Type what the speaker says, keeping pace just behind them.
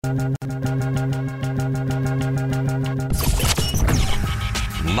Live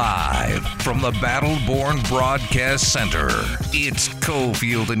from the Battle-Born Broadcast Center, it's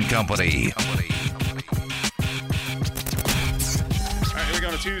Cofield and Company. All right, here we go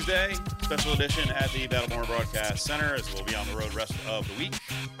on a Tuesday, special edition at the Battle-Born Broadcast Center, as we'll be on the road rest of the week.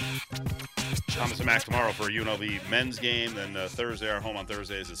 Thomas and Max tomorrow for a UNLV men's game. Then Thursday, our home on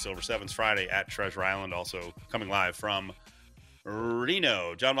Thursdays is Silver Sevens. Friday at Treasure Island, also coming live from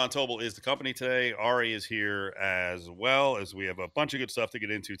Reno. John Von Tobel is the company today. Ari is here as well, as we have a bunch of good stuff to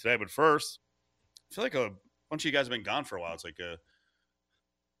get into today. But first, I feel like a bunch of you guys have been gone for a while. It's like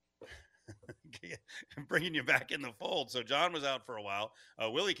I'm bringing you back in the fold. So John was out for a while.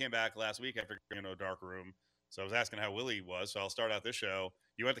 Willie came back last week after going to a dark room. So I was asking how Willie was. So I'll start out this show.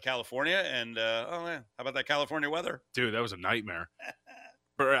 You went to California, and oh man, how about that California weather? Dude, that was a nightmare.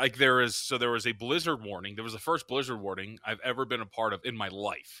 Like there was a blizzard warning. There was the first blizzard warning I've ever been a part of in my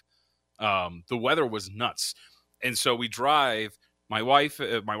life. The weather was nuts, and so we drive. My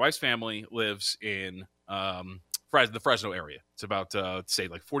wife's family lives in the Fresno area. It's about say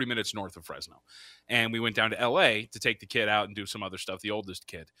like 40 minutes north of Fresno, and we went down to L.A. to take the kid out and do some other stuff. The oldest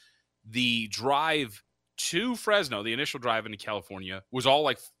kid. The drive to Fresno, the initial drive into California, was all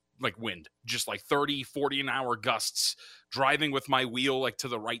like wind, just like 30, 40 an hour gusts, driving with my wheel like to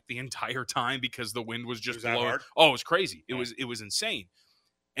the right the entire time because the wind was just blowing. Oh, it was crazy. It was insane.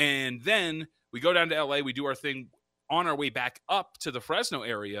 And then we go down to LA, we do our thing. On our way back up to the Fresno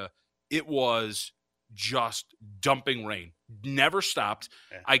area, it was just dumping rain. Never stopped.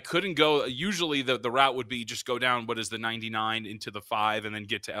 Yeah. I couldn't go. Usually the route would be just go down what is the 99 into the 5 and then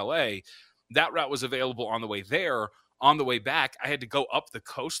get to LA. That route was available on the way there. On the way back, I had to go up the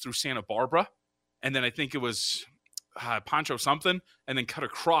coast through Santa Barbara, and then I think it was Pancho something, and then cut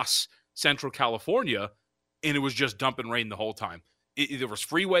across Central California, and it was just dumping rain the whole time. There was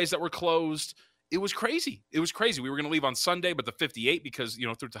freeways that were closed. It was crazy. We were going to leave on Sunday, but the 58, because,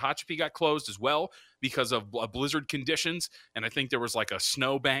 through Tehachapi got closed as well because of blizzard conditions, and I think there was like a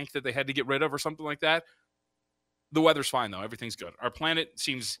snow bank that they had to get rid of or something like that. The weather's fine, though. Everything's good. Our planet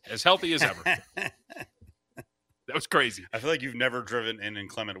seems as healthy as ever. That was crazy. I feel like you've never driven in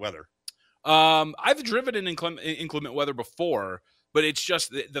inclement weather. I've driven in inclement weather before, but it's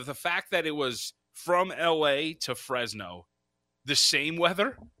just the fact that it was from L.A. to Fresno, the same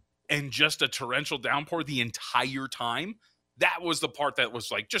weather, and just a torrential downpour the entire time. That was the part that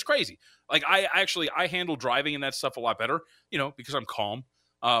was like just crazy. Like I handle driving and that stuff a lot better, because I'm calm.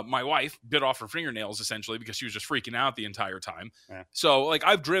 My wife bit off her fingernails essentially because she was just freaking out the entire time. Yeah. So like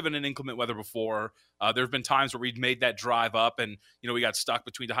I've driven in inclement weather before. There have been times where we'd made that drive up and, we got stuck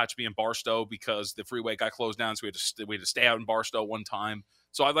between Tehachapi and Barstow because the freeway got closed down. So we had to stay out in Barstow one time.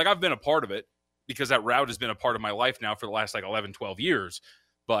 So I've been a part of it because that route has been a part of my life now for the last 11, 12 years.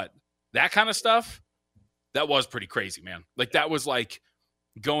 But that kind of stuff, that was pretty crazy, man. Like that was like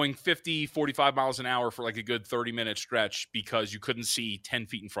going 50, 45 miles an hour for like a good 30-minute stretch because you couldn't see 10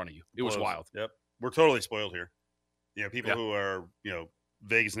 feet in front of you. It was wild. Yep. We're totally spoiled here. People who are,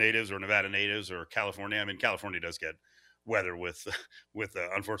 Vegas natives or Nevada natives or California. I mean, California does get weather with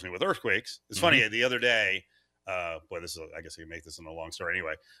unfortunately, with earthquakes. It's funny, the other day, I guess I can make this in a long story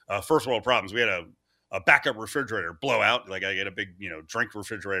anyway. First world problems. We had a backup refrigerator blow out. Like I get a big, drink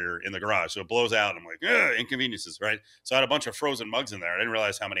refrigerator in the garage. So it blows out. And I'm like, inconveniences, right? So I had a bunch of frozen mugs in there. I didn't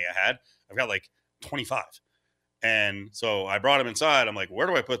realize how many I had. I've got like 25. And so I brought them inside. I'm like, where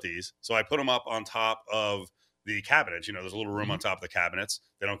do I put these? So I put them up on top of the cabinets. There's a little room on top of the cabinets.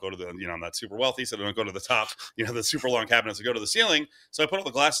 They don't go to the, I'm not super wealthy, so they don't go to the top, the super long cabinets that go to the ceiling. So I put all the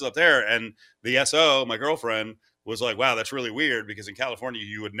glasses up there. And the SO, my girlfriend, was like, wow, that's really weird because in California,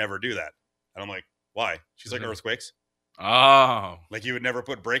 you would never do that. And I'm like, why? She's like, earthquakes. Oh. Like you would never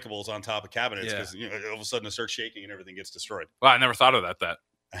put breakables on top of cabinets because all of a sudden it starts shaking and everything gets destroyed. Well, I never thought of that.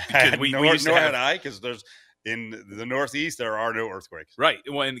 Nor had I, because there's in the Northeast, there are no earthquakes. Right.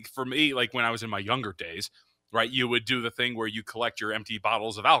 When for me, like when I was in my younger days, right, you would do the thing where you collect your empty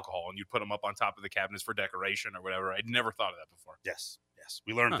bottles of alcohol and you put them up on top of the cabinets for decoration or whatever. I'd never thought of that before. Yes.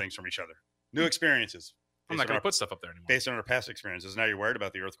 We learn things from each other. New experiences. I'm not going to put stuff up there anymore. Based on our past experiences. Now you're worried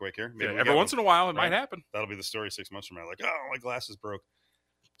about the earthquake here. Maybe every once in a while, it might happen. That'll be the story 6 months from now. Like, oh, my glasses broke.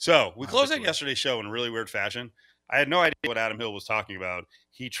 So we closed out yesterday's show in a really weird fashion. I had no idea what Adam Hill was talking about.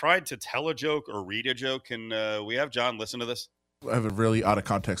 He tried to tell a joke or read a joke. Can we have John listen to this? I have a really out of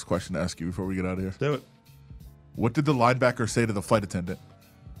context question to ask you before we get out of here. Do it. What did the linebacker say to the flight attendant?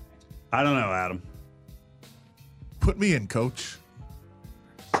 I don't know, Adam. Put me in, coach.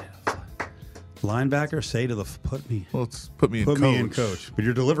 Linebacker say to the Well, it's put me in, coach. Put me in, coach. But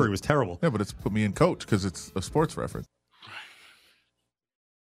your delivery was terrible. Yeah, but it's put me in, coach, because it's a sports reference.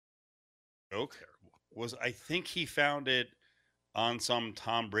 joke was I think he found it on some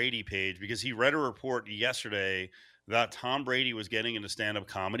Tom Brady page because he read a report yesterday that Tom Brady was getting into stand-up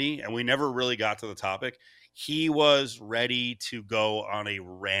comedy, and we never really got to the topic. He was ready to go on a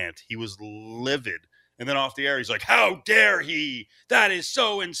rant. He was livid. And then off the air, he's like, how dare he? That is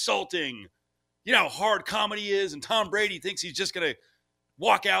so insulting. You know how hard comedy is, and Tom Brady thinks he's just going to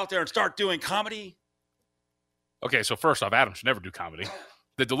walk out there and start doing comedy? Okay, so first off, Adam should never do comedy.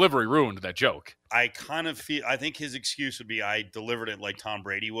 The delivery ruined that joke. I think his excuse would be I delivered it like Tom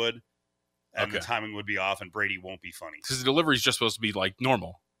Brady would, and the timing would be off, and Brady won't be funny. Because the delivery is just supposed to be like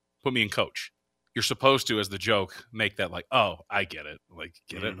normal. Put me in coach. You're supposed to, as the joke, make that like, oh, I get it. Like,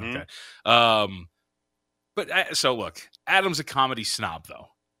 get it? Okay. So look, Adam's a comedy snob, though.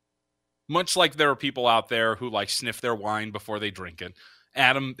 Much like there are people out there who like sniff their wine before they drink it.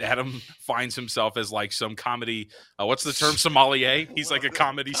 Adam finds himself as like some comedy. What's the term? Sommelier. He's like a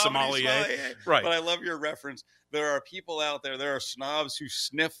comedy sommelier. Right. But I love your reference. There are people out there. There are snobs who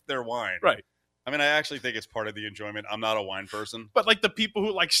sniff their wine. Right. I mean, I actually think it's part of the enjoyment. I'm not a wine person. But like the people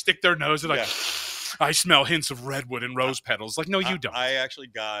who like stick their nose and like, I smell hints of redwood and rose petals. Like, no, you don't. I actually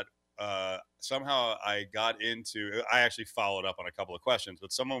got. Somehow I actually followed up on a couple of questions,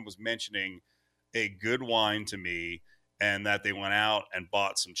 but someone was mentioning a good wine to me and that they went out and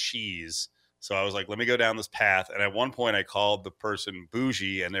bought some cheese. So I was like, let me go down this path. And at one point I called the person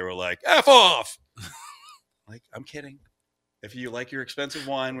bougie and they were like, F off. Like, I'm kidding. If you like your expensive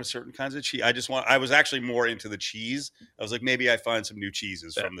wine with certain kinds of cheese, I was actually more into the cheese. I was like, maybe I find some new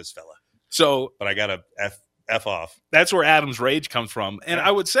cheeses from this fella. So, but I got to F off. That's where Adam's rage comes from. And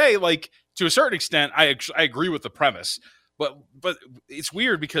I would say, like, to a certain extent, I agree with the premise. But it's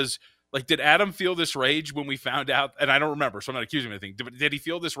weird because, like, did Adam feel this rage when we found out? And I don't remember, so I'm not accusing him of anything. Did he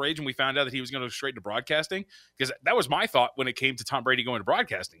feel this rage when we found out that he was going to go straight into broadcasting? Because that was my thought when it came to Tom Brady going to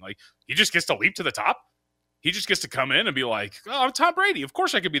broadcasting. Like, he just gets to leap to the top. He just gets to come in and be like, oh, I'm Tom Brady. Of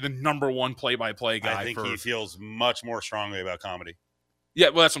course I could be the number one play-by-play guy. I think he feels much more strongly about comedy. Yeah,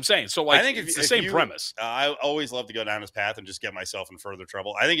 well, that's what I'm saying. So, like, I think it's the same premise. I always love to go down this path and just get myself in further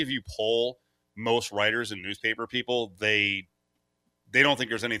trouble. I think if you poll most writers and newspaper people, they don't think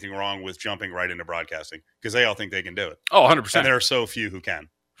there's anything wrong with jumping right into broadcasting because they all think they can do it. Oh, 100%. And there are so few who can.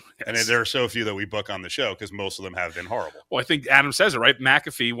 Yes. And there are so few that we book on the show because most of them have been horrible. Well, I think Adam says it, right?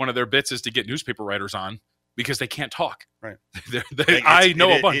 McAfee, one of their bits is to get newspaper writers on because they can't talk. Right. I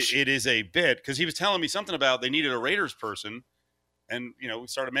know a bunch. It is a bit because he was telling me something about they needed a Raiders person. And, we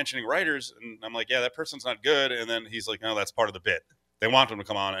started mentioning writers, and I'm like, yeah, that person's not good. And then he's like, no, that's part of the bit. They want them to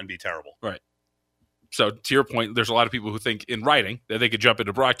come on and be terrible. Right. So to your point, there's a lot of people who think in writing that they could jump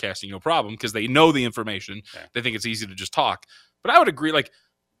into broadcasting, no problem, because they know the information. Yeah. They think it's easy to just talk. But I would agree, like,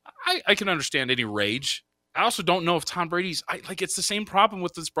 I can understand any rage. I also don't know if Tom Brady's, it's the same problem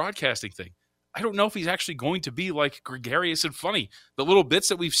with this broadcasting thing. I don't know if he's actually going to be, like, gregarious and funny. The little bits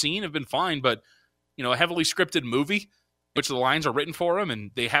that we've seen have been fine, but, a heavily scripted movie, which the lines are written for him,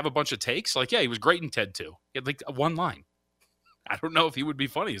 and they have a bunch of takes. Like, yeah, he was great in Ted 2. He had, like, one line. I don't know if he would be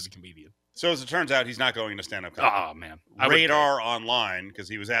funny as a comedian. So as it turns out, he's not going to stand-up comedy. Oh, man. Radar Online, because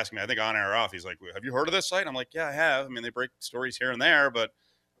he was asking me, I think on air or off, he's like, have you heard of this site? I'm like, yeah, I have. I mean, they break stories here and there, but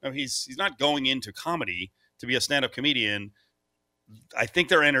he's not going into comedy to be a stand-up comedian. I think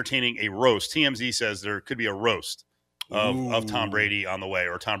they're entertaining a roast. TMZ says there could be a roast of Tom Brady on the way,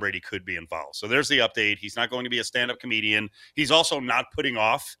 or Tom Brady could be involved. So there's the update. He's not going to be a stand-up comedian. He's also not putting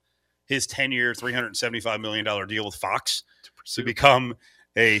off his 10-year, $375 million deal with Fox to become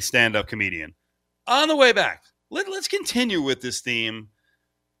a stand-up comedian. On the way back, let's continue with this theme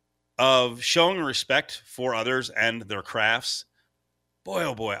of showing respect for others and their crafts. Boy,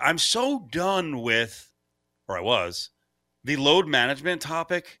 oh boy, I'm so done with, or I was, the load management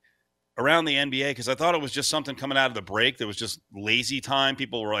topic around the NBA, because I thought it was just something coming out of the break that was just lazy time.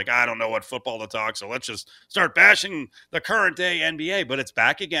 People were like, I don't know what football to talk, so let's just start bashing the current day NBA. But it's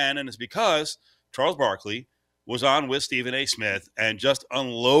back again, and it's because Charles Barkley was on with Stephen A. Smith and just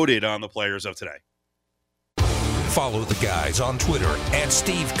unloaded on the players of today. Follow the guys on Twitter at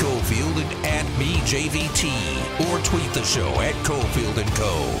Steve Cofield and at MeJVT, or tweet the show at Cofield &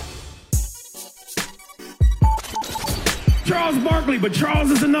 Co. Charles Barkley, but Charles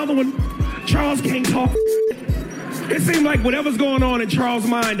is another one. Charles can't talk. It seems like whatever's going on in Charles'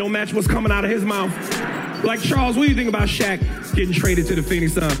 mind don't match what's coming out of his mouth. Like, Charles, what do you think about Shaq getting traded to the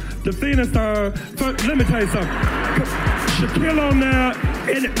Phoenix Suns? The Phoenix Suns, let me tell you something. Shaquille O'Neal,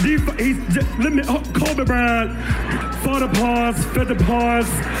 Kobe Bryant, for the pause.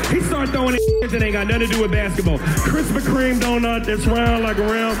 He started throwing shit that ain't got nothing to do with basketball. Krispy Kreme donut that's round like a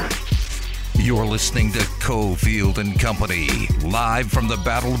round. You're listening to Cofield and Company, live from the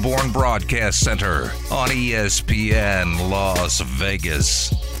Battleborn Broadcast Center on ESPN Las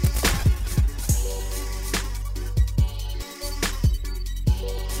Vegas.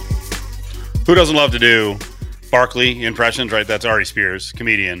 Who doesn't love to do Barkley impressions, right? That's Ari Spears,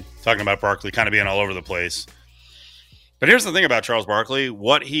 comedian, talking about Barkley kind of being all over the place. But here's the thing about Charles Barkley.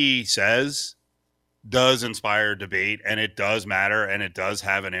 What he says does inspire debate, and it does matter, and it does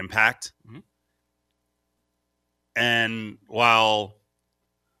have an impact. Mm-hmm. And while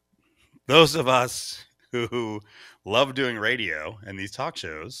those of us who love doing radio and these talk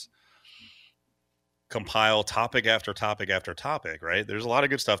shows compile topic after topic after topic, right? There's a lot of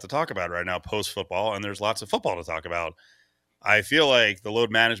good stuff to talk about right now post-football, and there's lots of football to talk about. I feel like the load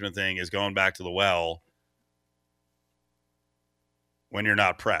management thing is going back to the well when you're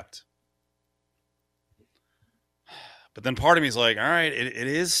not prepped. But then part of me is like, all right, it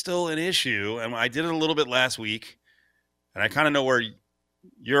is still an issue. And I did it a little bit last week, and I kind of know where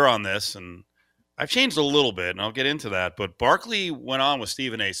you're on this, and I've changed a little bit, and I'll get into that. But Barkley went on with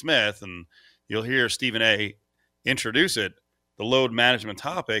Stephen A. Smith, and you'll hear Stephen A. introduce it, the load management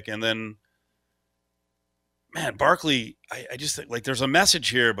topic, and then, man, Barkley, I just think, like, there's a message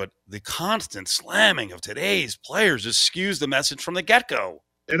here, but the constant slamming of today's players just skews the message from the get-go.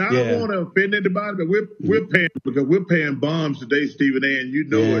 And I don't want to offend anybody, but we're paying bombs today, Stephen A. And you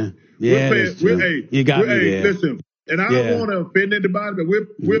know it. Listen. And I don't want to offend anybody, but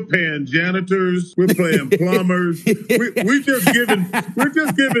we're paying janitors, we're paying plumbers. we're just giving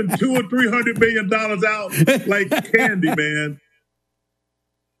 $200 or $300 million out like candy, man.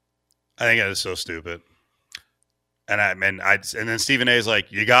 I think that is so stupid. And then Stephen A. is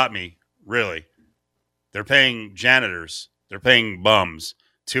like, you got me, really. They're paying janitors, they're paying bums.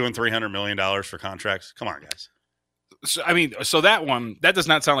 $200 and $300 million for contracts. Come on, guys. So that one, that does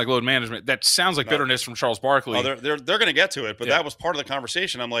not sound like load management. That sounds like bitterness from Charles Barkley. Oh, they're going to get to it, but that was part of the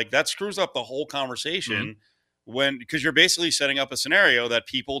conversation. I'm like, that screws up the whole conversation because you're basically setting up a scenario that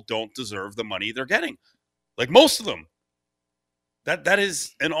people don't deserve the money they're getting. Like most of them. That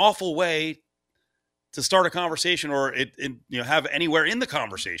is an awful way to start a conversation or have anywhere in the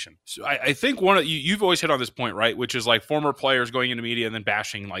conversation. So I think you've always hit on this point, right? Which is like former players going into media and then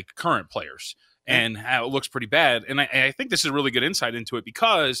bashing like current players and how it looks pretty bad. And I think this is a really good insight into it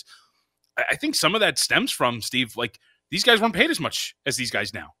because I think some of that stems from, Steve, like these guys weren't paid as much as these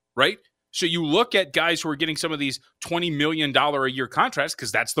guys now, right? So you look at guys who are getting some of these $20 million a year contracts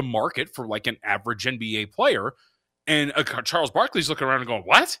because that's the market for like an average NBA player. And Charles Barkley's looking around and going,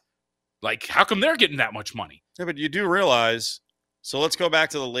 what? Like, how come they're getting that much money? Yeah, but you do realize, so let's go back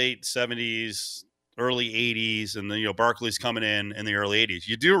to the late 70s, early 80s, and then, Barkley's coming in the early 80s.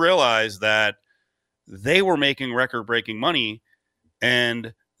 You do realize that they were making record-breaking money,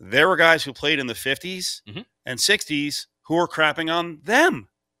 and there were guys who played in the 50s and 60s who were crapping on them.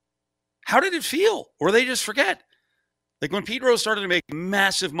 How did it feel? Or they just forget? Like when Pete Rose started to make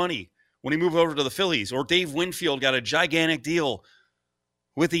massive money when he moved over to the Phillies, or Dave Winfield got a gigantic deal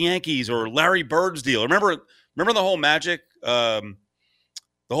with the Yankees, or Larry Bird's deal. Remember the whole Magic, the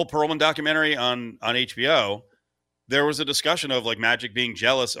whole Perlman documentary on HBO? There was a discussion of like Magic being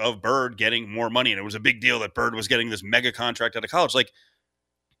jealous of Bird getting more money, and it was a big deal that Bird was getting this mega contract out of college. Like,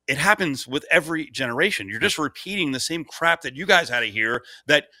 it happens with every generation. You're just repeating the same crap that you guys had to hear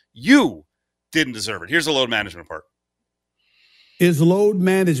that you didn't deserve it. Here's the load management part. Is load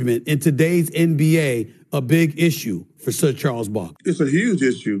management in today's NBA a big issue for Sir Charles Barkley? It's a huge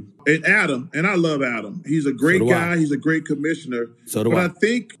issue. And Adam, and I love Adam. He's a great guy. He's a great commissioner. But I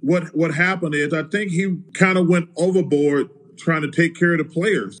think what happened is I think he kind of went overboard trying to take care of the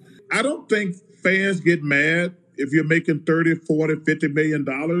players. I don't think fans get mad if you're making $30, $40, $50 million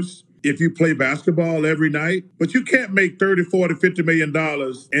if you play basketball every night. But you can't make $30, $40, $50 million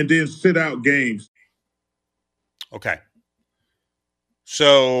and then sit out games. Okay.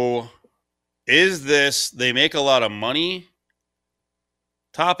 So is this they make a lot of money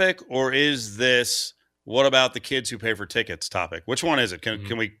topic, or is this what about the kids who pay for tickets topic? Which one is it?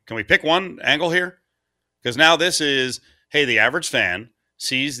 Can we pick one angle here? Because now this is, hey, the average fan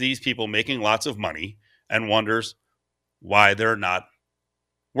sees these people making lots of money and wonders why they're not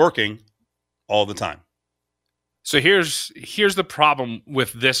working all the time. So here's the problem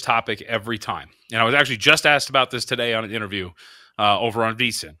with this topic every time. And I was actually just asked about this today on an interview over on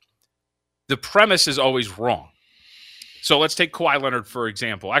VSiN. The premise is always wrong. So let's take Kawhi Leonard, for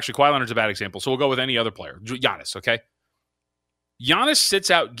example. Actually, Kawhi Leonard's a bad example, so we'll go with any other player. Giannis, okay? Giannis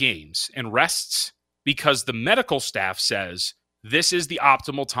sits out games and rests because the medical staff says this is the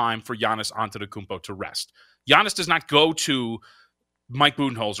optimal time for Giannis Antetokounmpo to rest. Giannis does not go to Mike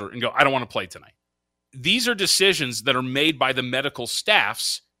Budenholzer and go, I don't want to play tonight. These are decisions that are made by the medical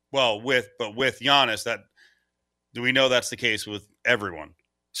staffs. Well, with Giannis, do we know that's the case with everyone?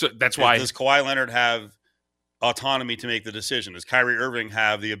 So that's why. Does Kawhi Leonard have autonomy to make the decision? Does Kyrie Irving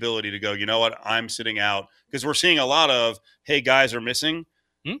have the ability to go, you know what, I'm sitting out? Because we're seeing a lot of, hey, guys are missing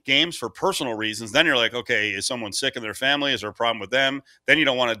games for personal reasons. Then you're like, okay, is someone sick in their family? Is there a problem with them? Then you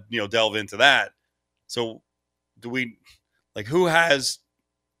don't want to, delve into that. So who has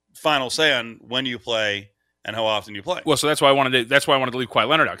final say on when you play and how often you play? Well, so that's why I wanted to leave Kawhi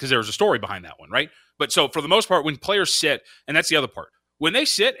Leonard out, because there was a story behind that one, right? But so for the most part, when players sit, and that's the other part, when they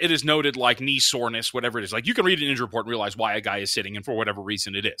sit, it is noted like knee soreness, whatever it is. Like you can read an injury report and realize why a guy is sitting, and for whatever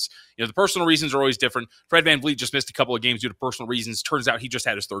reason it is. The personal reasons are always different. Fred VanVleet just missed a couple of games due to personal reasons. Turns out he just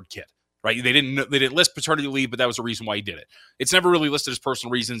had his third kid, right? They didn't list paternity leave, but that was the reason why he did it. It's never really listed as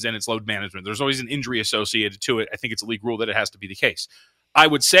personal reasons, and it's load management. There's always an injury associated to it. I think it's a league rule that it has to be the case. I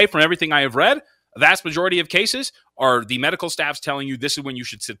would say from everything I have read, a vast majority of cases are the medical staffs telling you this is when you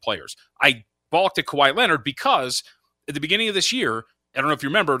should sit players. I balked at Kawhi Leonard because at the beginning of this year, I don't know if you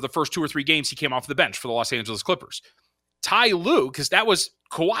remember, the first 2 or 3 games he came off the bench for the Los Angeles Clippers. Ty Lue, because that was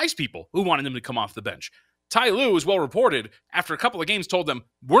Kawhi's people who wanted him to come off the bench. Ty Lue, was well reported, after a couple of games told them,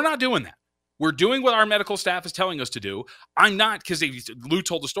 we're not doing that. We're doing what our medical staff is telling us to do. I'm not, because Lue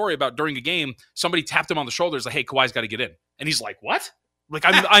told the story about during a game, somebody tapped him on the shoulders like, hey, Kawhi's got to get in. And he's like, what? Like,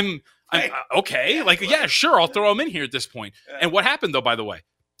 I'm okay. Like, yeah, sure, I'll throw him in here at this point. And what happened, though, by the way?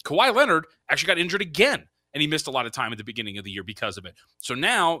 Kawhi Leonard actually got injured again, and he missed a lot of time at the beginning of the year because of it. So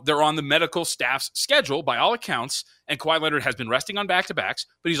now they're on the medical staff's schedule by all accounts, and Kawhi Leonard has been resting on back-to-backs,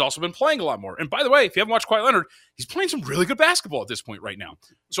 but he's also been playing a lot more. And by the way, if you haven't watched Kawhi Leonard, he's playing some really good basketball at this point right now.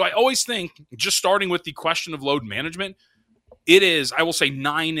 So I always think, just starting with the question of load management, it is, I will say,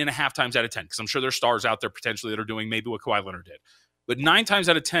 9.5 times out of 10, because I'm sure there's stars out there potentially that are doing maybe what Kawhi Leonard did. But 9 times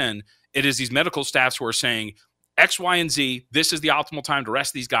out of 10, it is these medical staffs who are saying, X, Y, and Z, this is the optimal time to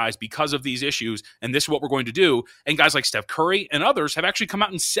rest these guys because of these issues, and this is what we're going to do. And guys like Steph Curry and others have actually come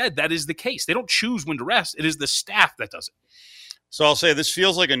out and said that is the case. They don't choose when to rest. It is the staff that does it. So I'll say this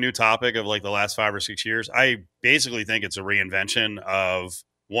feels like a new topic of like the last 5 or 6 years. I basically think it's a reinvention of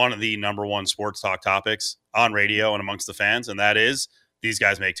one of the number one sports talk topics on radio and amongst the fans, and that is these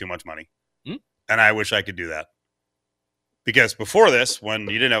guys make too much money. And I wish I could do that. Because before this, when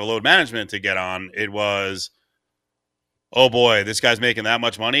you didn't have a load management to get on, it was, oh boy, this guy's making that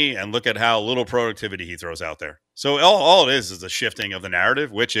much money, and look at how little productivity he throws out there. So all it is a shifting of the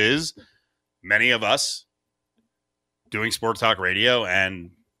narrative, which is many of us doing sports talk radio,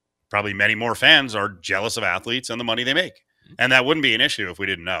 and probably many more fans are jealous of athletes and the money they make. And that wouldn't be an issue if we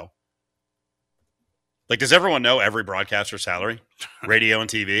didn't know. Like, does everyone know every broadcaster's salary, radio and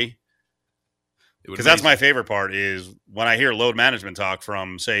TV? Because that's my favorite part is when I hear load management talk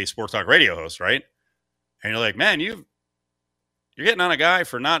from, say, sports talk radio hosts, right? And you're like, man, you're getting on a guy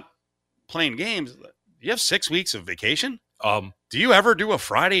for not playing games. You have 6 weeks of vacation? Do you ever do a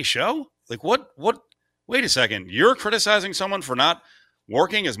Friday show? Like, what? Wait a second. You're criticizing someone for not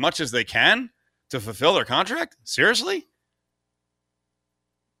working as much as they can to fulfill their contract? Seriously?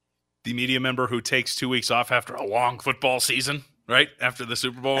 The media member who takes 2 weeks off after a long football season, right? After the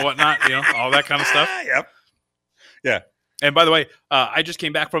Super Bowl and whatnot, all that kind of stuff. Yep. Yeah. And by the way, I just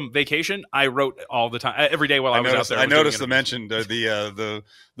came back from vacation. I wrote all the time, every day while I was out there. I noticed the mention, the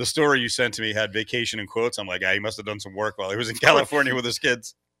story you sent to me had vacation in quotes. I'm like, he must have done some work while he was in California with his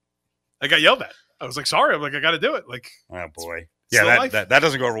kids. I got yelled at. I was like, sorry. I'm like, I got to do it. Like, oh boy. Yeah, that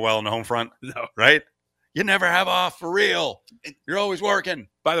doesn't go over well on the home front. No. Right? You never have off for real. You're always working.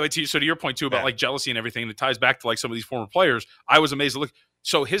 By the way, so to your point too about like jealousy and everything, and it ties back to like some of these former players. I was amazed to look.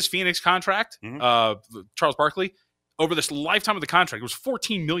 So his Phoenix contract, Charles Barkley, over this lifetime of the contract, it was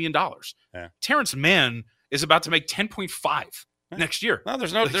 $14 million. Yeah. Terrence Mann is about to make 10.5 next year. No,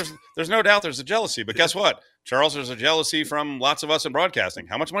 there's no doubt there's a jealousy. But guess what, Charles? There's a jealousy from lots of us in broadcasting.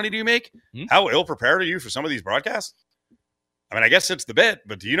 How much money do you make? How ill prepared are you for some of these broadcasts? I mean, I guess it's the bit,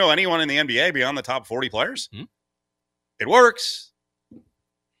 but do you know anyone in the NBA beyond the top 40 players? It works.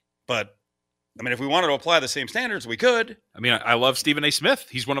 But, I mean, if we wanted to apply the same standards, we could. I mean, I love Stephen A. Smith.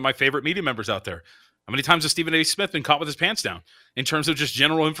 He's one of my favorite media members out there. How many times has Stephen A. Smith been caught with his pants down in terms of just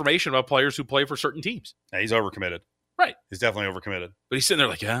general information about players who play for certain teams? Yeah, he's overcommitted. Right. He's definitely overcommitted. But he's sitting there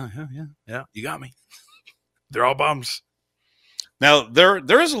like, yeah, you got me. They're all bums. Now,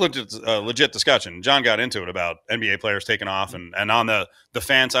 there is a legit discussion. John got into it about NBA players taking off and on the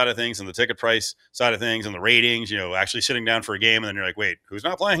fan side of things and the ticket price side of things and the ratings, actually sitting down for a game. And then you're like, wait, who's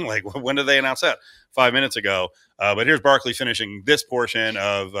not playing? Like, when did they announce that? 5 minutes ago. But here's Barkley finishing this portion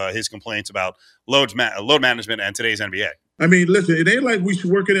of his complaints about load management and today's NBA. I mean, listen, it ain't like we should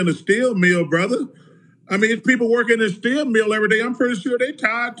working in a steel mill, brother. I mean, it's people working in a steel mill every day. I'm pretty sure they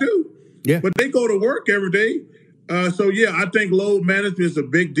tired too. Yeah. But they go to work every day. So, yeah, I think load management is a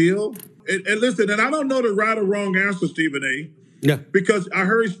big deal. And listen, and I don't know the right or wrong answer, Stephen A. Yeah. Because I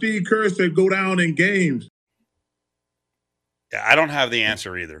heard Steve Kerr say go down in games. Yeah, I don't have the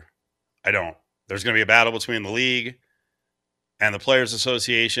answer either. I don't. There's going to be a battle between the league and the Players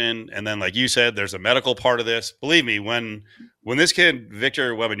Association. And then, like you said, there's a medical part of this. Believe me, when this kid,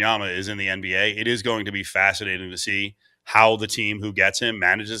 Victor Wembanyama, is in the NBA, it is going to be fascinating to see how the team who gets him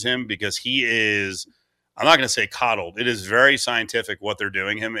manages him, because he is, I'm not going to say coddled. It is very scientific what they're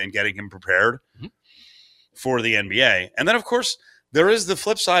doing him and getting him prepared for the NBA. And then, of course, there is the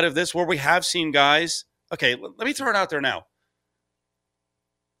flip side of this where we have seen guys. Okay, let me throw it out there now.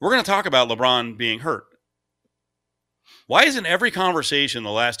 We're going to talk about LeBron being hurt. Why isn't every conversation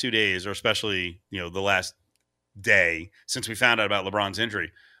the last 2 days, or especially, the last day since we found out about LeBron's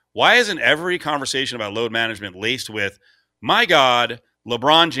injury, why isn't every conversation about load management laced with, my God,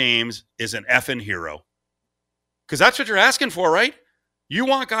 LeBron James is an effing hero? Because that's what you're asking for, right? You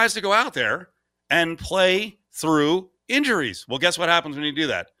want guys to go out there and play through injuries. Well, guess what happens when you do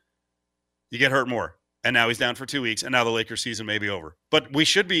that? You get hurt more. And now he's down for 2 weeks, and now the Lakers season may be over. But we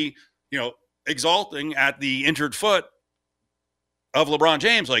should be, exalting at the injured foot of LeBron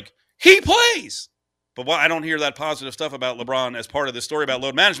James. Like, he plays. But I don't hear that positive stuff about LeBron as part of the story about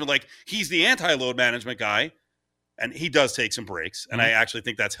load management. Like, he's the anti-load management guy, and he does take some breaks. And I actually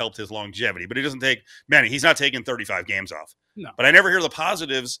think that's helped his longevity. But he doesn't take – Manny, he's not taking 35 games off. No. But I never hear the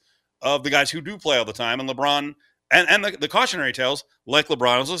positives of the guys who do play all the time. And LeBron and the cautionary tales, like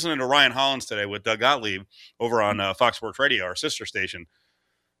LeBron. I was listening to Ryan Hollins today with Doug Gottlieb over on Fox Sports Radio, our sister station,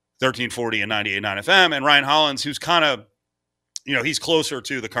 1340 and 98.9 FM. And Ryan Hollins, who's kind of – he's closer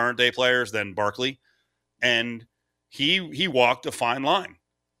to the current day players than Barkley. And he walked a fine line.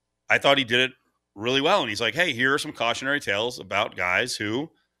 I thought he did it really well. And he's like, hey, here are some cautionary tales about guys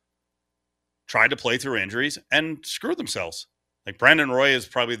who tried to play through injuries and screwed themselves. Like Brandon Roy is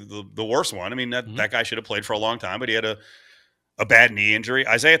probably the worst one. I mean, that guy should have played for a long time, but he had a bad knee injury.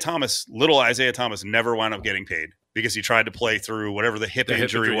 Little Isaiah Thomas never wound up getting paid because he tried to play through whatever the hip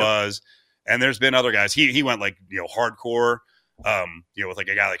injury was. And there's been other guys. He went hardcore. With like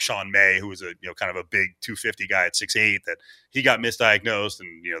a guy like Sean May, who was a kind of a big 250 guy at 6'8", that he got misdiagnosed,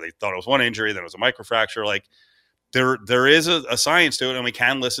 and they thought it was one injury, then it was a microfracture. Like there is a science to it, and we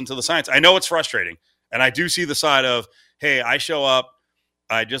can listen to the science. I know it's frustrating, and I do see the side of, hey, I show up,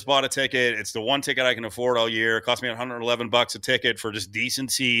 I just bought a ticket, it's the one ticket I can afford all year. It cost me $111 a ticket for just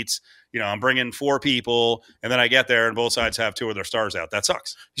decent seats. I'm bringing 4 people, and then I get there and both sides have 2 of their stars out. That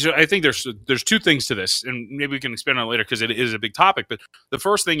sucks. So I think there's 2 things to this, and maybe we can expand on it later because it is a big topic. But the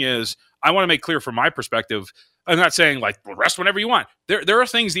first thing is, I want to make clear from my perspective, I'm not saying rest whenever you want. There are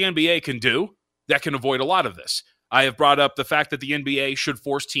things the NBA can do that can avoid a lot of this. I have brought up the fact that the NBA should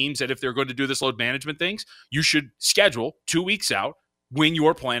force teams that if they're going to do this load management things, you should schedule 2 weeks out when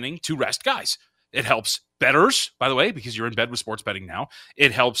you're planning to rest guys. It helps bettors, by the way, because you're in bed with sports betting now.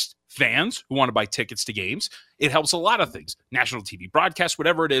 It helps fans who want to buy tickets to games. It helps a lot of things. National TV broadcasts,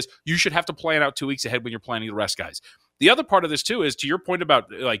 whatever it is, you should have to plan out 2 weeks ahead when you're planning to rest guys. The other part of this, too, is to your point about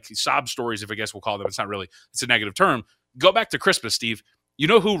sob stories, if I guess we'll call them. It's not really, it's a negative term. Go back to Christmas, Steve. You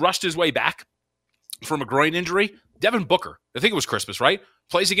know who rushed his way back from a groin injury? Devin Booker. I think it was Christmas, right?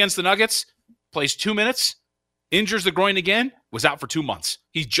 Plays against the Nuggets, plays 2 minutes, injures the groin again, was out for 2 months.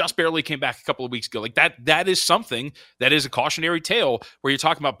 He just barely came back a couple of weeks ago. Like that is something that is a cautionary tale where you're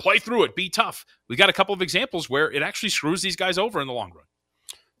talking about play through it, be tough. We got a couple of examples where it actually screws these guys over in the long run.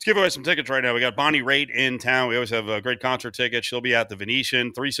 Let's give away some tickets right now. We got Bonnie Raitt in town. We always have a great concert ticket. She'll be at the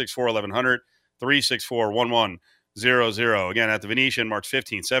Venetian, 364-1100, 364-1100. Again, at the Venetian, March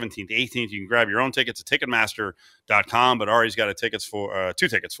 15th, 17th, 18th. You can grab your own tickets at Ticketmaster.com, but Ari's got 2 tickets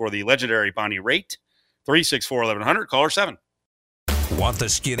for the legendary Bonnie Raitt. 364-1100, caller 7. Want the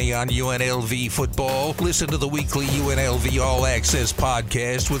skinny on UNLV football? Listen to the weekly UNLV All Access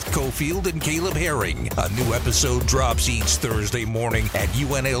podcast with Cofield and Caleb Herring. A new episode drops each Thursday morning at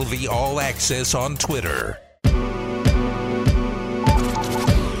UNLV All Access on Twitter.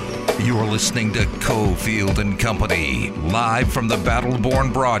 You're listening to Cofield and Company, live from the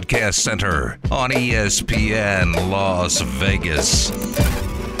Battleborn Broadcast Center on ESPN Las Vegas.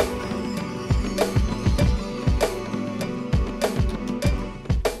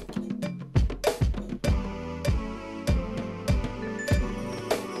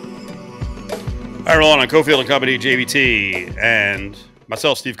 All right, rolling on Cofield and Company, JVT, and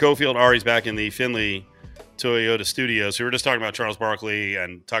myself, Steve Cofield. Ari's back in the Finley Toyota Studios, who were just talking about Charles Barkley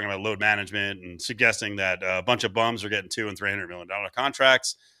and talking about load management and suggesting that a bunch of bums are getting $200 and $300 million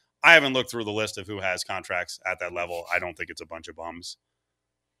contracts. I haven't looked through the list of who has contracts at that level. I don't think it's a bunch of bums.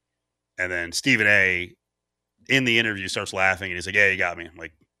 And then Stephen A. in the interview starts laughing and he's like, yeah, you got me. I'm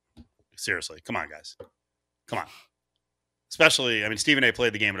like, seriously, come on, guys. Come on. Especially, I mean, Stephen A.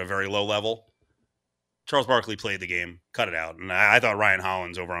 played the game at a very low level. Charles Barkley played the game, cut it out. And I thought Ryan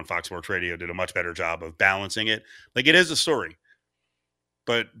Hollins over on Fox Sports Radio did a much better job of balancing it. Like, it is a story.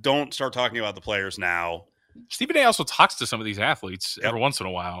 But don't start talking about the players now. Stephen A. also talks to some of these athletes every once in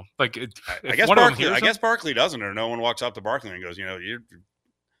a while. Like, I guess Barkley doesn't, or no one walks up to Barkley and goes,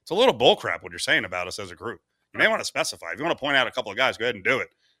 it's a little bullcrap what you're saying about us as a group. You may want to specify. If you want to point out a couple of guys, go ahead and do it.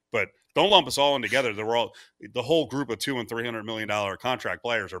 But don't lump us all in together. The whole group of $200 and $300 million contract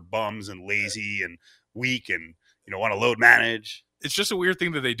players are bums and lazy and weak and want to load manage. It's just a weird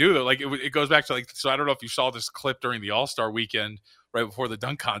thing that they do though. Like it goes back to so I don't know if you saw this clip during the All-Star weekend right before the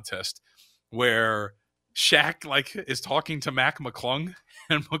dunk contest where Shaq is talking to Mac McClung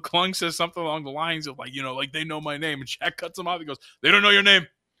and McClung says something along the lines of they know my name, and Shaq cuts him off. He goes, they don't know your name.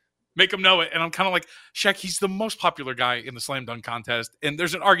 Make him know it. And I'm kind of like, Shaq, he's the most popular guy in the slam dunk contest. And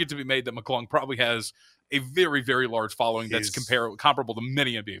there's an argument to be made that McClung probably has a very, very large following that's comparable to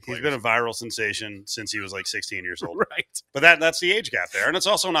many NBA players. He's been a viral sensation since he was 16 years old. Right. But that's the age gap there. And it's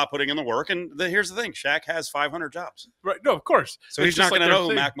also not putting in the work. And here's the thing. Shaq has 500 jobs. Right. No, of course. So he's not going to know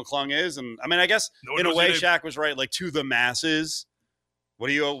who Mac McClung is. And I mean, I guess in a way Shaq was right, to the masses. What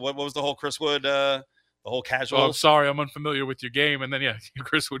was the whole Chris Wood the whole casual. Oh, sorry, I'm unfamiliar with your game. And then,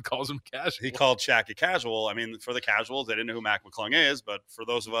 Chris Wood calls him casual. He called Shaq a casual. I mean, for the casuals, they didn't know who Mac McClung is. But for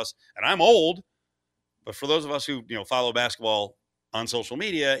those of us, and I'm old, but for those of us who, follow basketball on social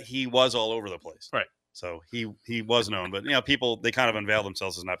media, he was all over the place. Right. So he was known. But, people, they kind of unveil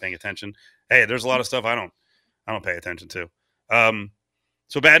themselves as not paying attention. Hey, there's a lot of stuff I don't pay attention to.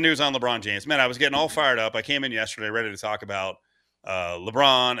 So bad news on LeBron James. Man, I was getting all fired up. I came in yesterday ready to talk about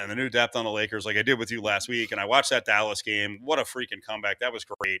LeBron and the new depth on the Lakers like I did with you last week. And I watched that Dallas game. What a freaking comeback. That was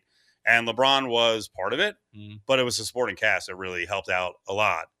great. And LeBron was part of it, but it was the supporting cast that really helped out a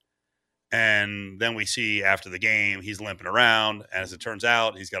lot. And then we see after the game, he's limping around. And as it turns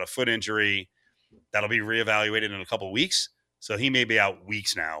out, he's got a foot injury that'll be reevaluated in a couple of weeks. So he may be out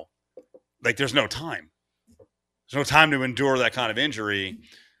weeks now. There's no time. There's no time to endure that kind of injury.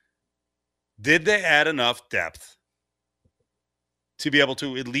 Did they add enough depth to be able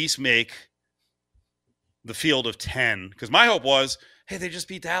to at least make the field of 10? Because my hope was, hey, they just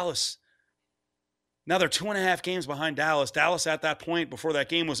beat Dallas. Now they're 2.5 games behind Dallas. Dallas at that point, before that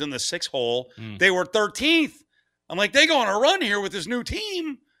game, was in the 6 hole. They were 13th. I'm like, they go on a run here with this new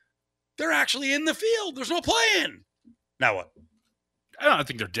team. They're actually in the field. There's no play-in. Now what? I don't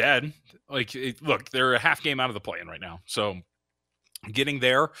think they're dead. Look, they're a half game out of the play-in right now. So getting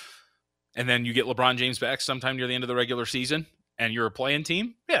there, and then you get LeBron James back sometime near the end of the regular season, and you're a play-in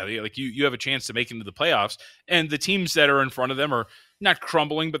team, you have a chance to make it into the playoffs. And the teams that are in front of them are not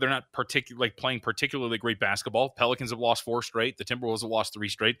crumbling, but they're not playing particularly great basketball. Pelicans have lost 4 straight. The Timberwolves have lost 3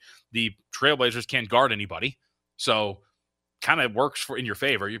 straight. The Trailblazers can't guard anybody. So kind of works in your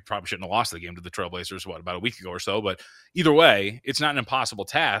favor. You probably shouldn't have lost the game to the Trailblazers, about a week ago or so. But either way, it's not an impossible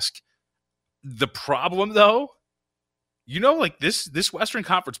task. The problem, though, this Western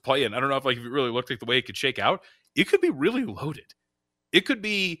Conference play-in, I don't know if you really looked at the way it could shake out. It could be really loaded. It could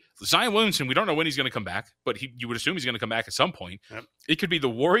be Zion Williamson. We don't know when he's going to come back, but you would assume he's going to come back at some point. Yep. It could be the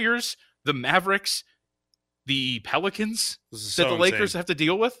Warriors, the Mavericks, the Pelicans that the Lakers have to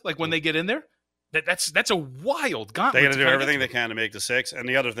deal with, when they get in there. That's a wild gauntlet. They got to do everything they can to make the 6. And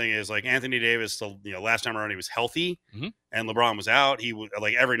the other thing is, Anthony Davis, last time around he was healthy, and LeBron was out. He was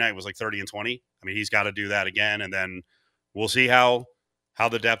every night was 30 and 20. I mean, he's got to do that again, and then we'll see how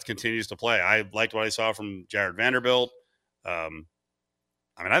the depth continues to play. I liked what I saw from Jared Vanderbilt. I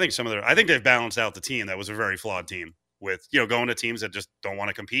think they've balanced out the team that was a very flawed team with, going to teams that just don't want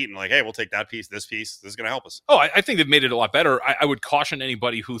to compete and hey, we'll take that piece, this is going to help us. Oh, I think they've made it a lot better. I would caution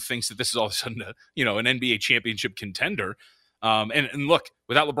anybody who thinks that this is all of a sudden, an NBA championship contender. And look,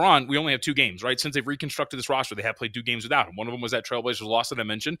 without LeBron, we only have 2 games, right? Since they've reconstructed this roster, they have played 2 games without him. One of them was that Trailblazers loss that I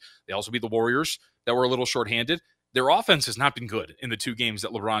mentioned. They also beat the Warriors that were a little shorthanded. Their offense has not been good in the 2 games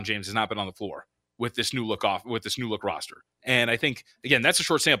that LeBron James has not been on the floor with this new look roster. And I think, again, that's a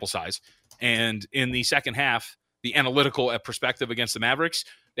short sample size. And in the second half, the analytical perspective against the Mavericks,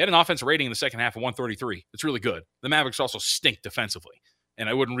 they had an offensive rating in the second half of 133. That's really good. The Mavericks also stink defensively, and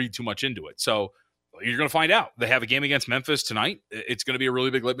I wouldn't read too much into it. So you're going to find out. They have a game against Memphis tonight. It's going to be a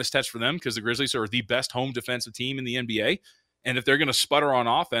really big litmus test for them because the Grizzlies are the best home defensive team in the NBA. And if they're going to sputter on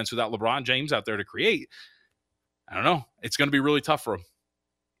offense without LeBron James out there to create, I don't know. It's going to be really tough for him.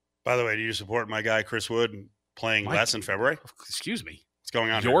 By the way, do you support my guy Chris Wood playing less in February? Excuse me. What's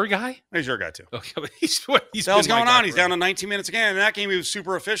going on? Your guy? He's your guy too. Okay, he's what's going on? He's down to 19 minutes again. In that game, he was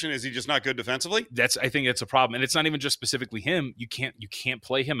super efficient. Is he just not good defensively? I think it's a problem, and it's not even just specifically him. You can't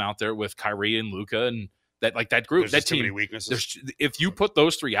play him out there with Kyrie and Luka and that group. There's that team. Too many weaknesses. If you put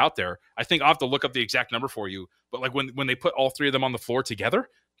those three out there, I think I'll have to look up the exact number for you. But like when they put all three of them on the floor together,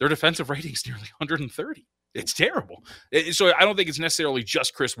 their defensive rating is nearly 130. It's terrible. So I don't think it's necessarily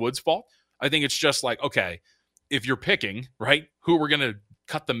just Chris Wood's fault. I think it's just like, okay, if you're picking, right, who we're going to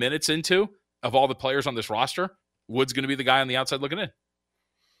cut the minutes into of all the players on this roster, Wood's going to be the guy on the outside looking in.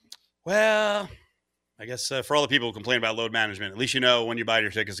 Well, I guess for all the people who complain about load management, at least you know when you buy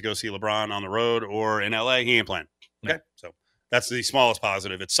your tickets to go see LeBron on the road or in LA, he ain't playing. Okay, so that's the smallest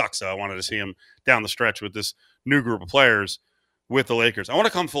positive. It sucks, though. I wanted to see him down the stretch with this new group of players with the Lakers. I want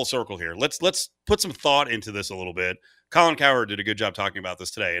to come full circle here. Let's put some thought into this a little bit. Colin Cowherd did a good job talking about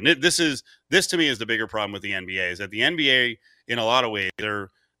this today, and this to me is the bigger problem with the NBA, is that the NBA, in a lot of ways, they're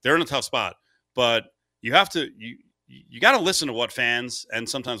in a tough spot, but you have to you got to listen to what fans and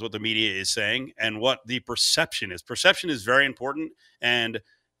sometimes what the media is saying and what the perception is. Perception is very important, and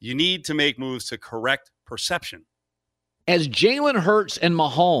you need to make moves to correct perception. As Jalen Hurts and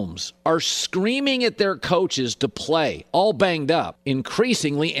Mahomes are screaming at their coaches to play, all banged up,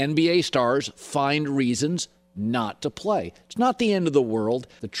 increasingly NBA stars find reasons not to play. It's not the end of the world.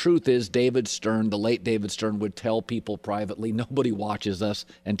 The truth is, David Stern, the late David Stern, would tell people privately, nobody watches us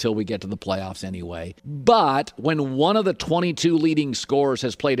until we get to the playoffs anyway. But when one of the 22 leading scorers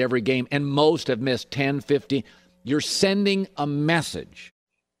has played every game and most have missed 10, 15, you're sending a message.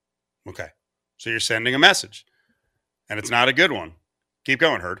 Okay. So you're sending a message, and it's not a good one. Keep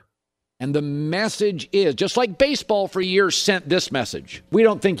going, Herd. And the message is, just like baseball for years sent this message, we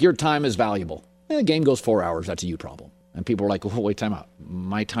don't think your time is valuable. The game goes 4 hours. That's a you problem. And people are like, oh, wait, time out.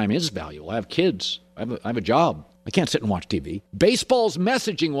 My time is valuable. I have kids. I have a job. I can't sit and watch TV. Baseball's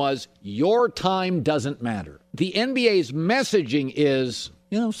messaging was, your time doesn't matter. The NBA's messaging is,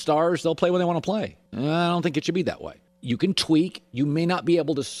 stars, they'll play when they want to play. I don't think it should be that way. You can tweak. You may not be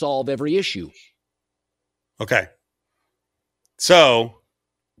able to solve every issue. Okay. So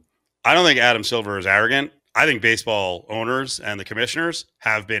I don't think Adam Silver is arrogant. I think baseball owners and the commissioners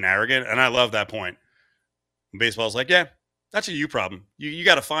have been arrogant, and I love that point. Baseball's like, yeah, that's a you problem. You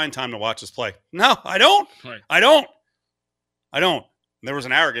got to find time to watch us play. No, I don't. Right. I don't. There was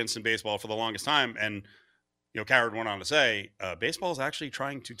an arrogance in baseball for the longest time, and Cowherd went on to say, baseball is actually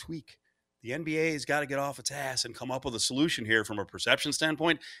trying to tweak. The NBA has got to get off its ass and come up with a solution here from a perception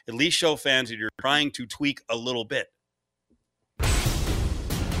standpoint. At least show fans that you're trying to tweak a little bit.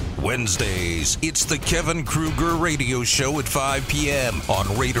 Wednesdays, it's the Kevin Kruger Radio Show at 5 p.m.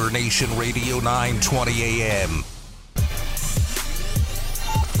 on Raider Nation Radio 920 AM.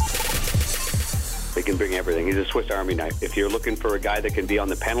 They can bring everything. He's a Swiss Army knife. If you're looking for a guy that can be on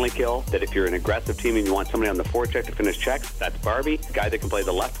the penalty kill, that if you're an aggressive team and you want somebody on the forecheck to finish checks, that's Barbie. A guy that can play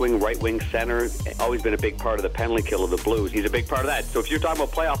the left wing, right wing, center. Always been a big part of the penalty kill of the Blues. He's a big part of that. So if you're talking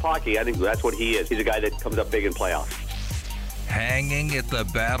about playoff hockey, I think that's what he is. He's a guy that comes up big in playoffs. Hanging at the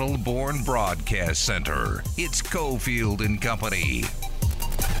Battleborn Broadcast Center, it's Cofield and Company.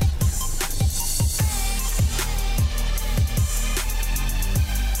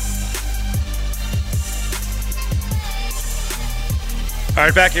 All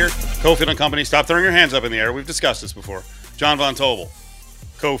right, back here, Cofield and Company. Stop throwing your hands up in the air. We've discussed this before. John Von Tobel,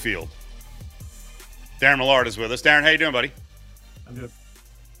 Cofield. Darren Millard is with us. Darren, how you doing, buddy? I'm good.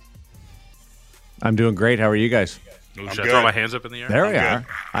 I'm doing great. How are you guys? Should I throw my hands up in the air? There we are.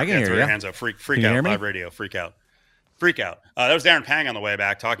 I can hear throw you. Your hands up. Freak out. Live radio. Freak out. That was Darren Pang on the way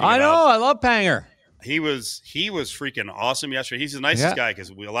back talking about. I know. I love Panger. He was freaking awesome yesterday. He's the nicest guy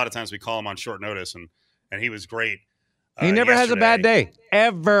because a lot of times we call him on short notice, and he was great. He never has a bad day.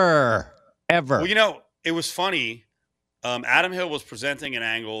 Ever. Well, it was funny. Adam Hill was presenting an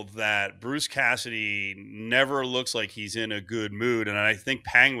angle that Bruce Cassidy never looks like he's in a good mood. And I think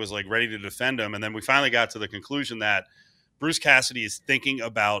Pang was like ready to defend him. And then we finally got to the conclusion that Bruce Cassidy is thinking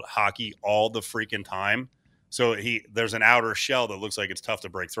about hockey all the freaking time. So there's an outer shell that looks like it's tough to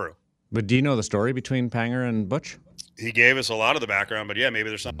break through. But do you know the story between Panger and Butch? He gave us a lot of the background, but maybe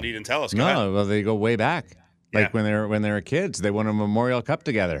there's something he didn't tell us. Go ahead. Well, they go way back. Like when they were kids, they won a Memorial Cup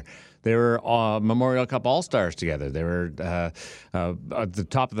together. They were Memorial Cup All-Stars together. They were at the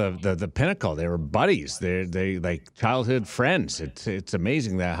top of the pinnacle. They were buddies. They like childhood friends. It's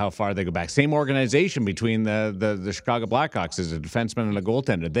amazing how far they go back. Same organization between the Chicago Blackhawks as a defenseman and a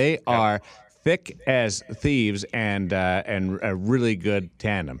goaltender. They are thick as thieves and a really good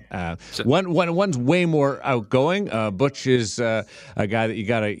tandem. One's way more outgoing. Butch is a guy that you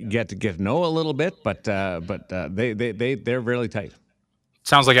got to get to know a little bit, but they're really tight.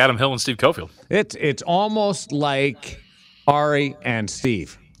 Sounds like Adam Hill and Steve Cofield. It's almost like Ari and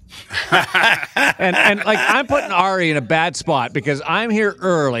Steve. and like I'm putting Ari in a bad spot because I'm here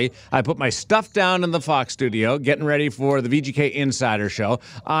early. I put my stuff down in the Fox studio, getting ready for the VGK Insider Show.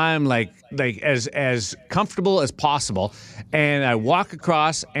 I'm like as comfortable as possible, and I walk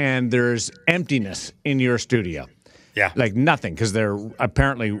across and there's emptiness in your studio. Yeah, like nothing, because they're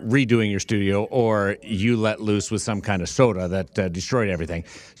apparently redoing your studio, or you let loose with some kind of soda that destroyed everything.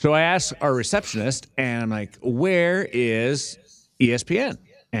 So I asked our receptionist, and I'm like, "Where is ESPN?"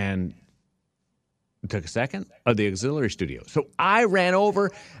 And it took a second of the auxiliary studio. So I ran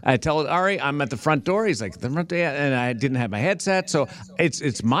over. I tell Ari, I'm at the front door. He's like, the front door, and I didn't have my headset. So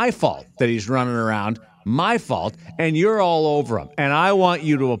it's my fault that he's running around. My fault, and you're all over him. And I want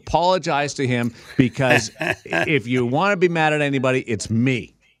you to apologize to him, because if you want to be mad at anybody, it's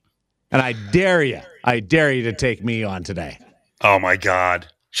me. And I dare you to take me on today. Oh my God.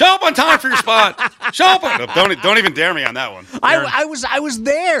 Show up on time for your spot. Show up on don't even dare me on that one. I was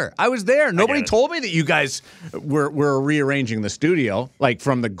there. Nobody told me that you guys were rearranging the studio, like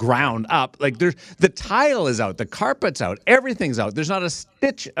from the ground up. Like the tile is out, the carpet's out, everything's out. There's not a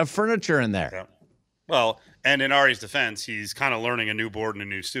stitch of furniture in there. Yeah. Well, and in Ari's defense, he's kind of learning a new board in a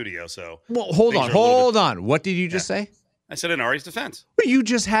new studio. So hold on. What did you just say? I said in Ari's defense. Well, you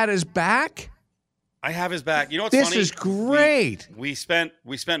just had his back? I have his back. You know what's funny? This is great. We spent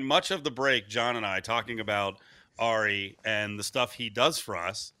much of the break, John and I, talking about Ari and the stuff he does for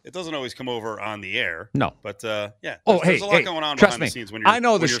us. It doesn't always come over on the air. No. But, yeah. There's a lot going on trust behind me, the scenes when you're, I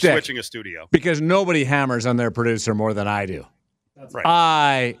know when the you're shtick, switching a studio. Because nobody hammers on their producer more than I do. That's right.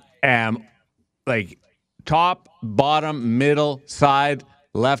 I am like top, bottom, middle, side,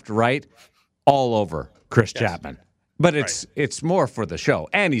 left, right, all over Chris Chapman. But it's more for the show,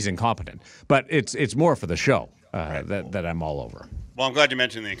 and he's incompetent. But it's more for the show that I'm all over. Well, I'm glad you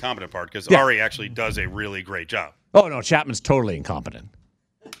mentioned the incompetent part, because Ari actually does a really great job. Oh no, Chapman's totally incompetent,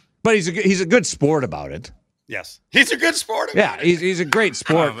 but he's a good sport about it. Yes, he's a good sport. He's a great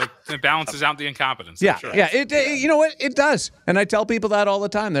sport. It balances out the incompetence. Yeah, sure. yeah. You know what? It does, and I tell people that all the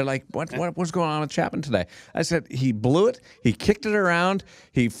time. They're like, "What's going on with Chapman today?" I said, "He blew it. He kicked it around.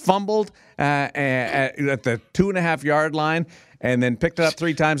 He fumbled at the 2.5 yard and then picked it up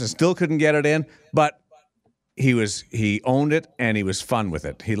 3 times and still couldn't get it in. But he owned it, and he was fun with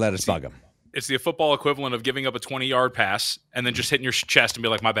it. He let us bug him." It's the football equivalent of giving up a 20-yard pass and then just hitting your chest and be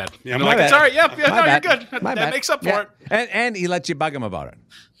like, "My bad." Yeah, my bad. It's all right. Yeah, no, you're good. My that bad. makes up for it. And he lets you bug him about it.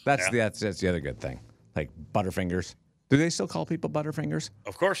 That's the other good thing. Like Butterfingers. Do they still call people Butterfingers?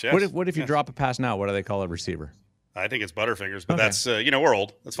 Of course, yes. What if you drop a pass now? What do they call a receiver? I think it's Butterfingers, but that's we're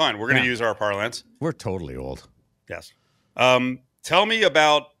old. That's fine. We're going to use our parlance. We're totally old. Yes. Tell me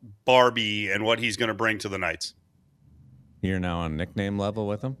about Barbie and what he's going to bring to the Knights. You're now on nickname level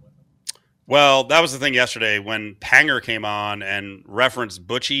with him? Well, that was the thing yesterday when Panger came on and referenced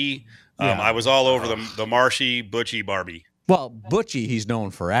Butchie. I was all over the Marshy, Butchie, Barbie. Well, Butchie, he's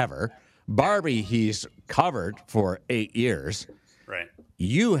known forever. Barbie, he's covered for 8 years. Right.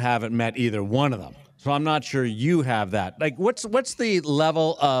 You haven't met either one of them, so I'm not sure you have that. Like, what's the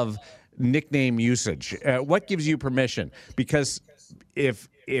level of nickname usage? What gives you permission? Because if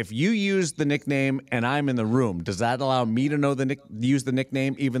you use the nickname and I'm in the room, does that allow me to use the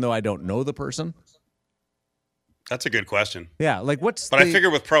nickname even though I don't know the person? That's a good question. Yeah, like But I figure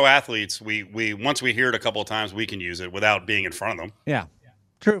with pro athletes, we once we hear it a couple of times, we can use it without being in front of them. Yeah,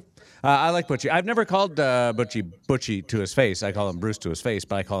 true. I like Butchie. I've never called Butchie to his face. I call him Bruce to his face,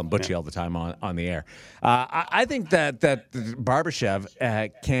 but I call him Butchie all the time on the air. I think that Barbashev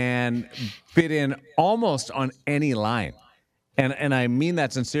can fit in almost on any line. And I mean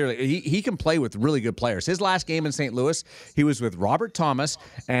that sincerely. He can play with really good players. His last game in St. Louis, he was with Robert Thomas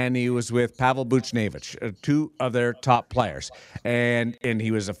and he was with Pavel Buchnevich, 2 of their top players. And he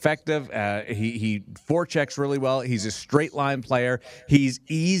was effective. He forechecks really well. He's a straight line player. He's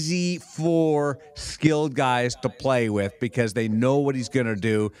easy for skilled guys to play with because they know what he's going to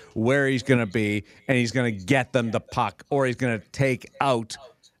do, where he's going to be, and he's going to get them the puck, or he's going to take out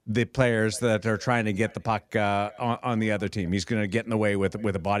the players that are trying to get the puck on the other team. He's going to get in the way with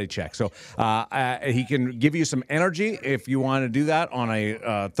a body check. So he can give you some energy if you want to do that on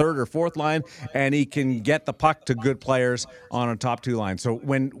a third or fourth line, and he can get the puck to good players on a top 2 line. So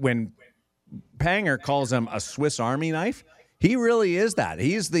when Panger calls him a Swiss Army knife, He really is that.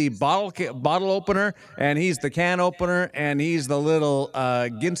 He's the bottle opener, and he's the can opener, and he's the little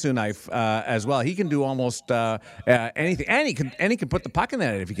Ginsu knife as well. He can do almost anything, and he can put the puck in the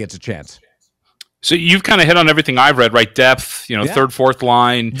net if he gets a chance. So you've kind of hit on everything I've read, right? Depth, third, fourth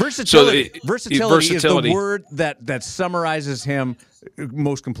line. Versatility. Versatility is the word that summarizes him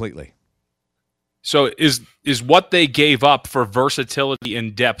most completely. So is what they gave up for versatility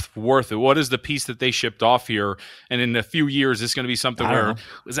and depth worth it? What is the piece that they shipped off here? And in a few years, it's going to be something where,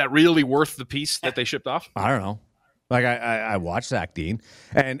 is that really worth the piece that they shipped off? I don't know. Like, I watch Zach Dean,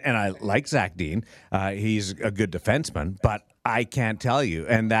 and I like Zach Dean. He's a good defenseman, but I can't tell you.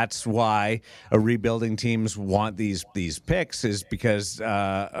 And that's why rebuilding teams want these picks, is because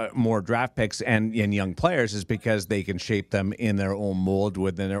more draft picks and young players, is because they can shape them in their own mold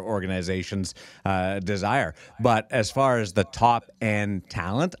within their organization's desire. But as far as the top end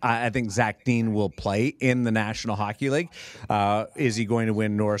talent, I think Zach Dean will play in the National Hockey League. Is he going to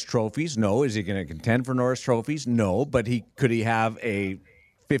win Norris trophies? No. Is he going to contend for Norris trophies? No. But could he have a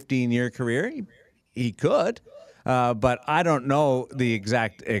 15-year career? He could. But I don't know the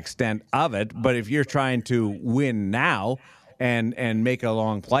exact extent of it. But if you're trying to win now and make a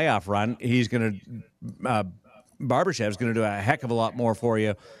long playoff run, he's going to Barbashev's going to do a heck of a lot more for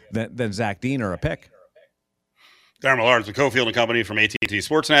you than Zach Dean or a pick. Darren Millard with Cofield and Company from AT&T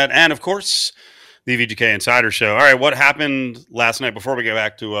Sportsnet, and of course the VGK Insider Show. All right, what happened last night? Before we get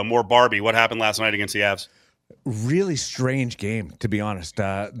back to more Barbie, what happened last night against the Avs? Really strange game, to be honest.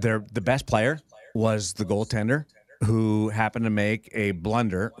 The best player was the goaltender, who happened to make a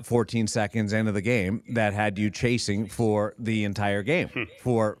blunder 14 seconds into the game that had you chasing for the entire game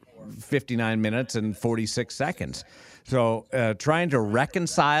for 59 minutes and 46 seconds. So trying to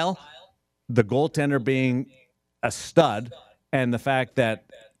reconcile the goaltender being a stud and the fact that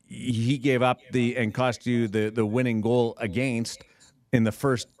he gave up and cost you the winning goal against in the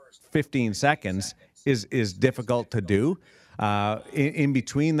first 15 seconds is difficult to do. In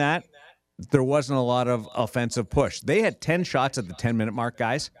between that, there wasn't a lot of offensive push. They had 10 shots at the 10-minute mark,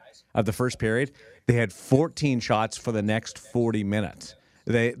 guys, of the first period. They had 14 shots for the next 40 minutes.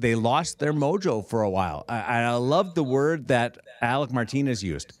 They lost their mojo for a while. I love the word that Alec Martinez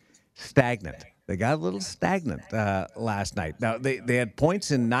used, stagnant. They got a little stagnant last night. Now, they had points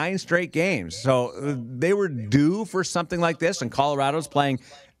in 9 straight games, so they were due for something like this, and Colorado's playing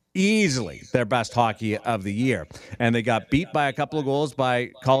easily their best hockey of the year. And they got beat by a couple of goals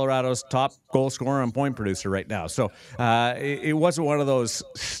by Colorado's top goal scorer and point producer right now. So it wasn't one of those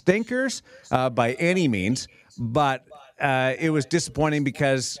stinkers by any means, but it was disappointing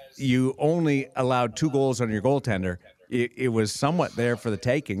because you only allowed 2 goals on your goaltender. It was somewhat there for the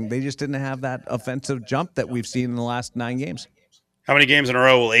taking. They just didn't have that offensive jump that we've seen in the last 9 games. How many games in a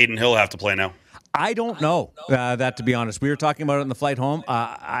row will Aiden Hill have to play now? I don't know that, to be honest. We were talking about it on the flight home.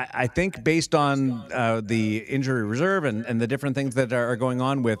 I think based on the injury reserve and the different things that are going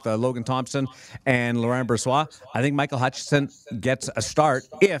on with Logan Thompson and Laurent Brossoit, I think Michael Hutchinson gets a start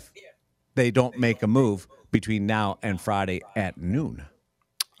if they don't make a move between now and Friday at noon.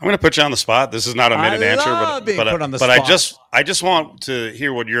 I'm going to put you on the spot. This is not a minute answer, but I just want to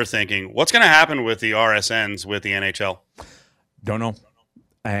hear what you're thinking. What's going to happen with the RSNs with the NHL? Don't know.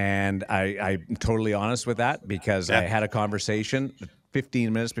 And I'm totally honest with that because I had a conversation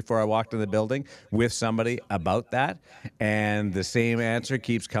 15 minutes before I walked in the building with somebody about that, and the same answer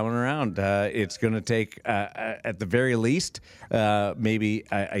keeps coming around. It's going to take, at the very least, maybe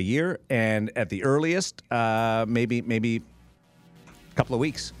a year, and at the earliest, maybe a couple of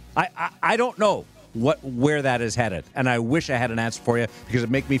weeks. I don't know where that is headed, and I wish I had an answer for you because it'd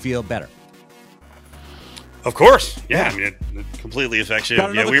make me feel better. Of course. Yeah. I mean, it completely affects you. Got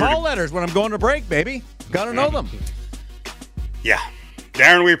to know the call letters when I'm going to break, baby. Got to know them. Yeah.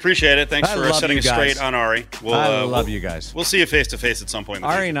 Darren, we appreciate it. Thanks for setting us straight on Ari. I love you guys. We'll see you face-to-face at some point in the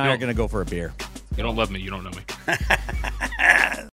future. Ari and I are going to go for a beer. You don't love me. You don't know me.